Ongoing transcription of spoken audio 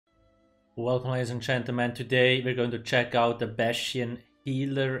Welcome, ladies and gentlemen. Today we're going to check out the Bastian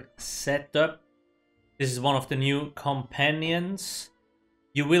healer setup. This is one of the new companions.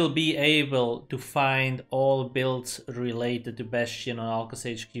 You will be able to find all builds related to Bastian on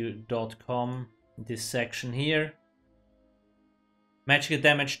alcasthq.com in this section here. Magical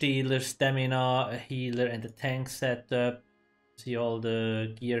damage dealer, stamina healer, and the tank setup. See all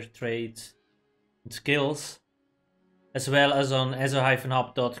the gear traits and skills. As well as on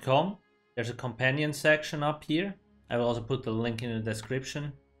ESO-hub.com. There's a companion section up here. I will also put the link in the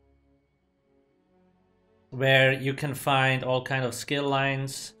description, where you can find all kind of skill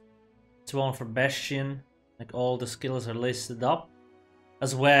lines. It's one for Bastian, like all the skills are listed up,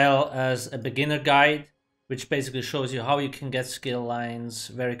 as well as a beginner guide, which basically shows you how you can get skill lines,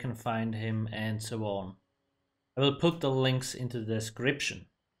 where you can find him, and so on. I will put the links into the description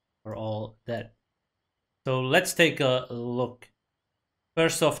for all that. So let's take a look.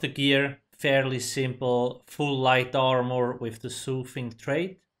 First off, the gear, fairly simple, full light armor with the soothing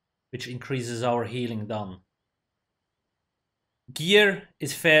trait, which increases our healing done. Gear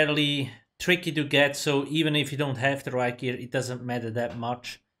is fairly tricky to get, so even if you don't have the right gear, it doesn't matter that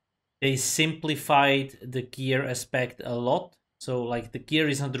much. They simplified the gear aspect a lot, so like the gear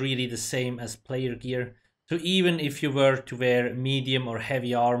is not really the same as player gear. So even if you were to wear medium or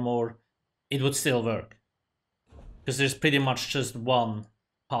heavy armor, it would still work. Because there's pretty much just one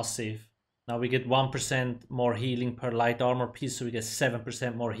passive. Now we get 1% more healing per light armor piece, so we get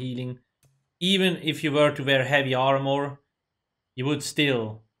 7% more healing. Even if you were to wear heavy armor, you would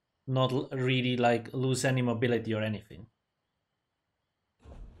still not really like lose any mobility or anything.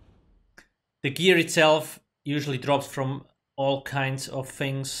 The gear itself usually drops from all kinds of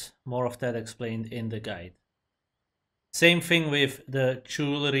things. More of that explained in the guide. Same thing with the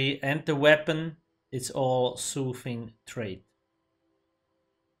jewelry and the weapon. It's all soothing trait.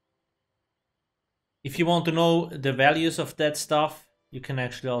 If you want to know the values of that stuff, you can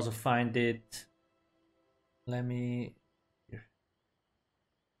actually also find it. Let me... Here.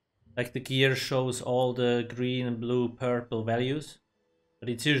 Like the gear shows all the green, blue, purple values, but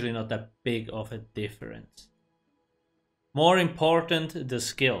it's usually not that big of a difference. More important, the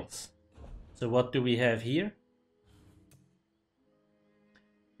skills. So what do we have here?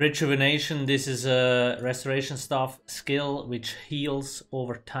 Rejuvenation, this is a restoration stuff skill which heals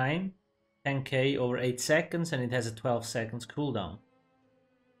over time, 10k over 8 seconds, and it has a 12 seconds cooldown.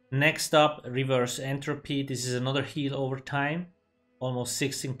 Next up, reverse entropy, this is another heal over time, almost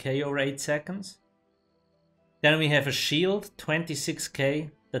 16k over 8 seconds. Then we have a shield, 26k,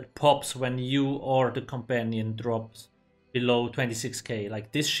 that pops when you or the companion drops below 26k.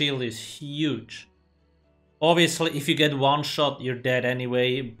 Like this shield is huge. Obviously, if you get one shot, you're dead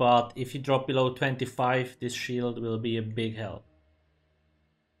anyway, but if you drop below 25, this shield will be a big help.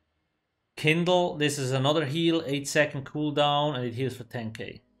 Kindle, this is another heal, 8-second cooldown, and it heals for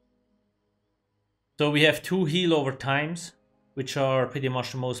 10k. So we have two heal over times, which are pretty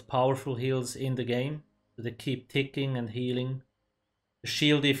much the most powerful heals in the game. So they keep ticking and healing. The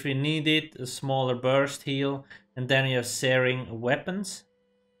shield if we need it, a smaller burst heal, and then you have searing weapons.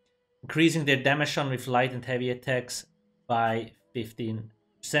 Increasing their damage on with light and heavy attacks by 15%.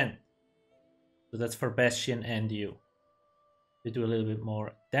 So that's for Bastian and you. They do a little bit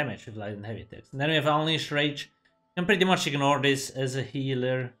more damage with light and heavy attacks. And then we have Unleash Rage. You can pretty much ignore this as a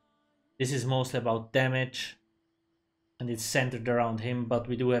healer. This is mostly about damage. And it's centered around him, but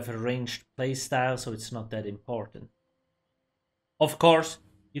we do have a ranged playstyle, so it's not that important. Of course,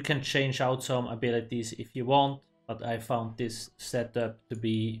 you can change out some abilities if you want. But I found this setup to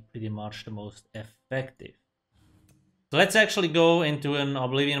be pretty much the most effective. So let's actually go into an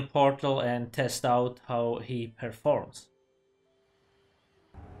Oblivion Portal and test out how he performs.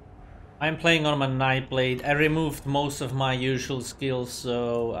 I'm playing on my Nightblade. I removed most of my usual skills,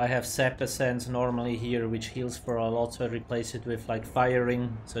 so I have Sap Essence normally here, which heals for a lot, so I replace it with like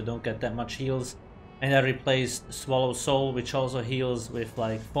Firing, so I don't get that much heals. And I replaced Swallow Soul, which also heals with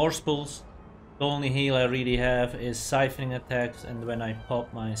like Force Pulse. The only heal I really have is siphoning attacks and when I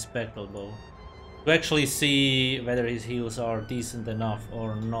pop my spectral bow. To actually see whether his heals are decent enough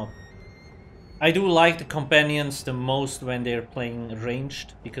or not. I do like the companions the most when they're playing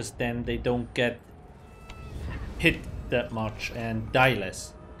ranged, because then they don't get hit that much and die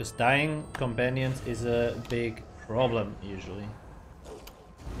less. Because dying companions is a big problem usually.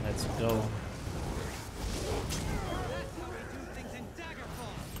 Let's go.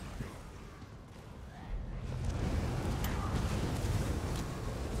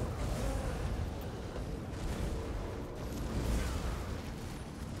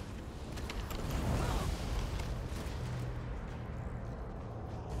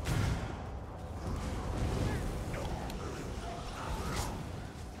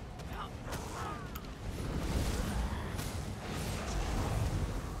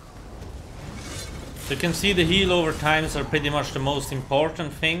 So you can see the heal over times are pretty much the most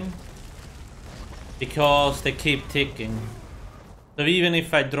important thing, because they keep ticking. So even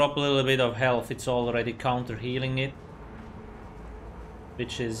if I drop a little bit of health, it's already counter healing it,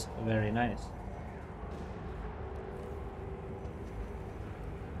 which is very nice.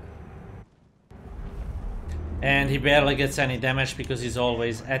 And he barely gets any damage because he's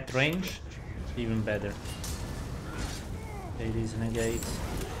always at range. Even better. Okay, these negates.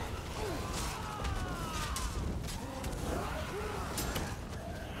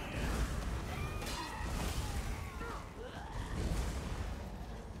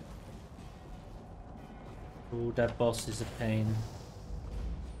 Ooh, that boss is a pain.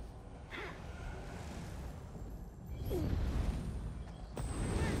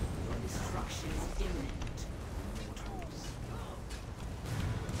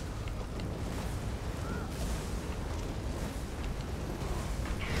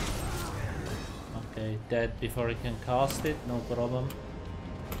 Okay, dead before he can cast it, no problem.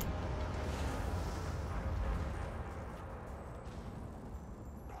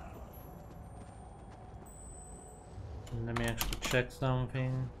 Let me actually check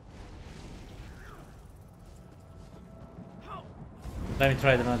something. Let me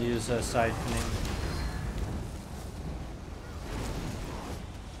try to not use a siphoning.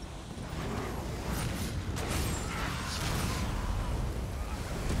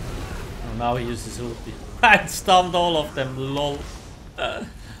 Oh, now he uses ulti. I stunned all of them, lol.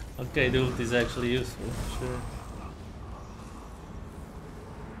 Okay, the ulti is actually useful, sure.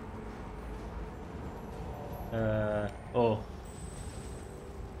 Oh.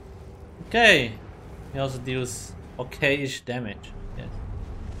 Okay. He also deals okay-ish damage. Yes.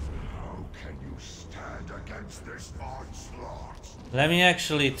 How can you stand against this onslaught? Let me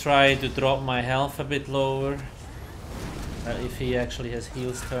actually try to drop my health a bit lower. If he actually has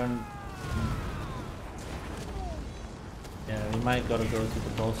heals turned. Yeah, we might gotta go to the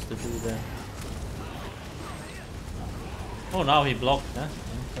boss to do that. Oh, now he blocked, huh?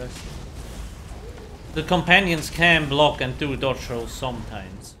 Interesting. The companions can block and do dodge rolls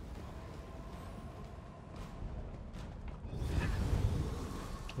sometimes.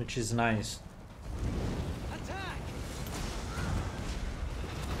 Which is nice.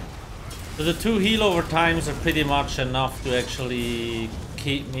 So the 2 heal over times are pretty much enough to actually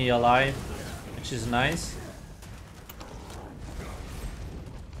keep me alive, which is nice.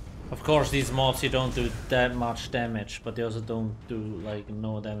 Of course, these mobs you don't do that much damage, but they also don't do like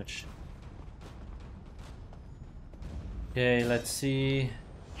no damage. Okay, let's see.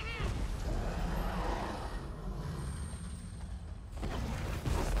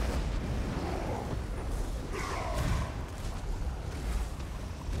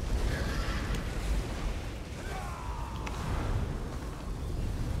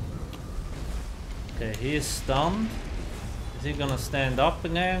 Okay, he is stunned. Is he gonna stand up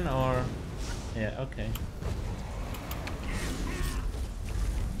again or... Yeah, okay.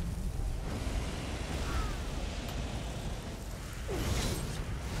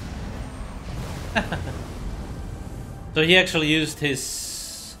 So he actually used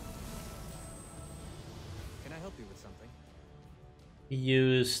his... Can I help you with something? He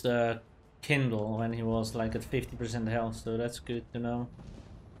used Kindle when he was like at 50% health, so that's good to know.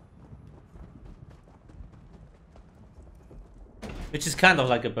 Which is kind of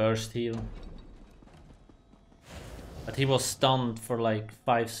like a burst heal. But he was stunned for like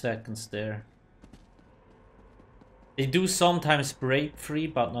 5 seconds there. They do sometimes break free,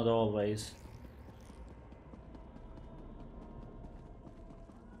 but not always.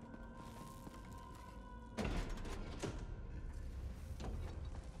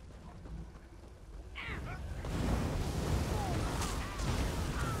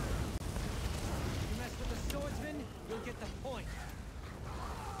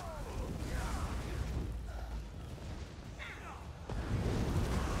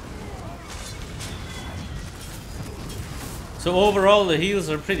 So overall the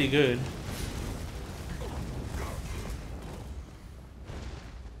heals are pretty good.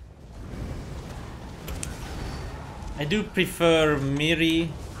 I do prefer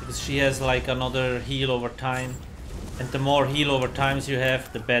Miri because she has like another heal over time, and the more heal over times you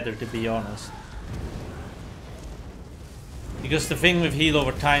have, the better, to be honest. Because the thing with heal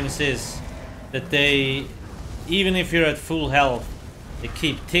over times is that they, even if you're at full health, they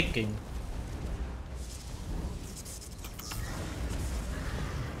keep ticking.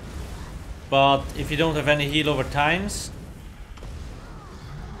 But if you don't have any heal over times,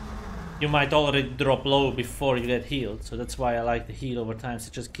 you might already drop low before you get healed. So that's why I like the heal over times.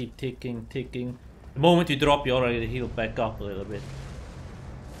 They just keep ticking, ticking. The moment you drop, you already heal back up a little bit.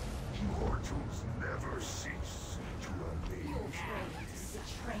 Mortals never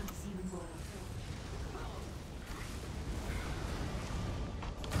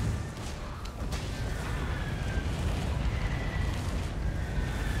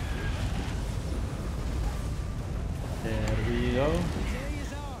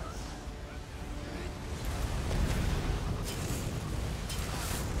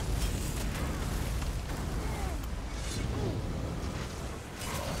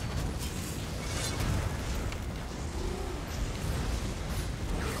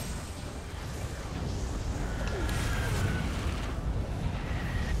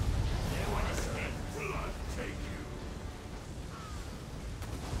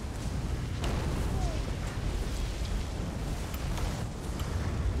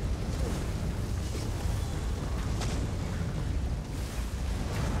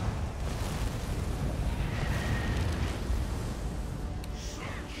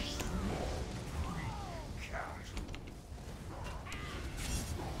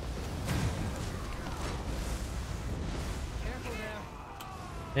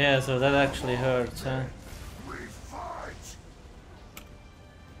Yeah, so that actually hurts, huh? We fight!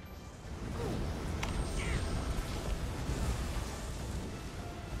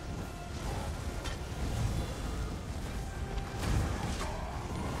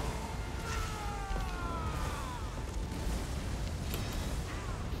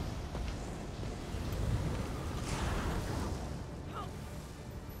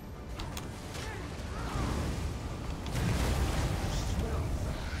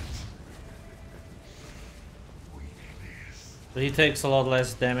 So he takes a lot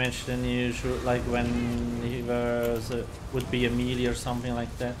less damage than usual, like when he was would be a melee or something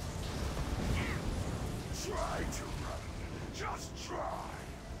like that. Try to run. Just try.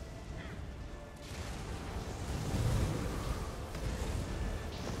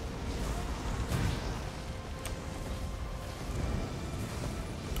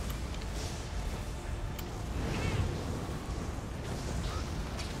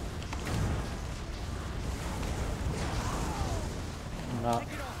 No.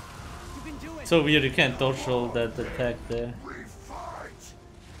 So weird, you can't dodge roll that attack there. We fight.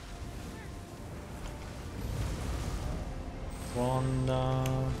 One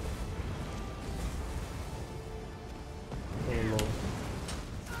down. Oh low.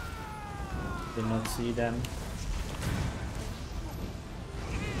 Did not see them.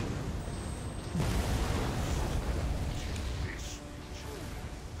 This region.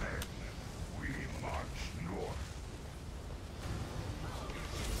 Then we march north.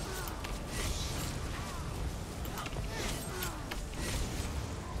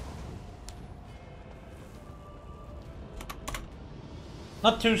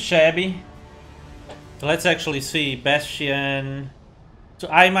 Not too shabby. So let's actually see Bastian. So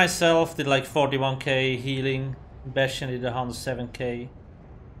I myself did like 41k healing. Bastian did 107k.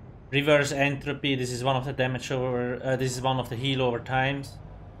 Reverse entropy. This is one of the damage over. This is one of the heal over times.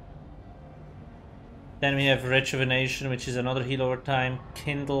 Then we have rejuvenation, which is another heal over time.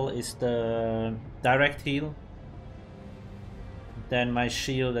 Kindle is the direct heal. Then my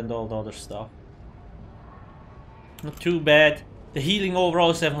shield and all the other stuff. Not too bad. The healing overall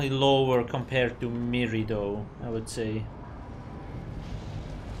is definitely lower compared to Miri though, I would say.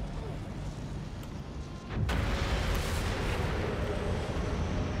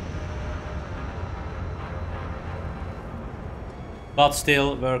 But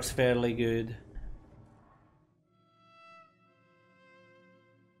still works fairly good.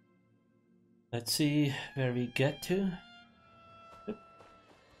 Let's see where we get to.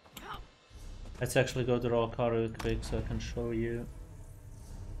 Let's actually go to raw car real quick so I can show you.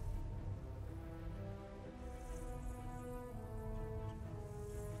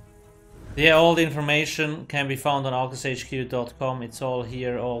 Yeah, all the information can be found on alcasthq.com. It's all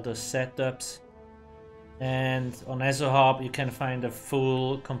here, all the setups. And on ESO Hub you can find a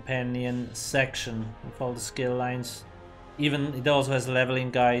full companion section with all the skill lines. Even it also has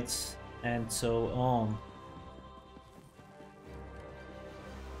leveling guides and so on.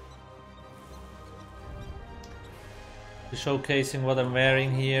 Showcasing what I'm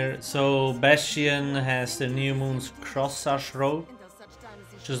wearing here. So Bastian has the New Moon's Cross Sash robe,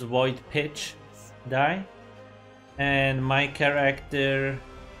 just void pitch dye, and my character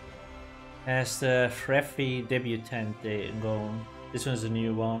has the Freffy Debutant going. This one's a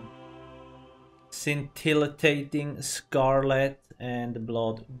new one. Scintillating Scarlet and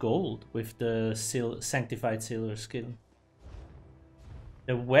Blood Gold with the Sanctified Silver skill.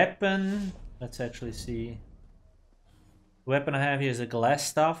 The weapon, let's actually see. The weapon I have here is a glass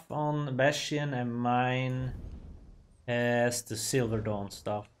stuff on Bastian, and mine has the Silver Dawn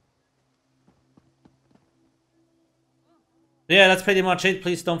stuff. Yeah, that's pretty much it.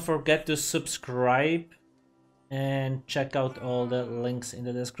 Please don't forget to subscribe and check out all the links in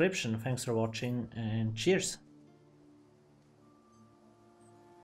the description. Thanks for watching and cheers.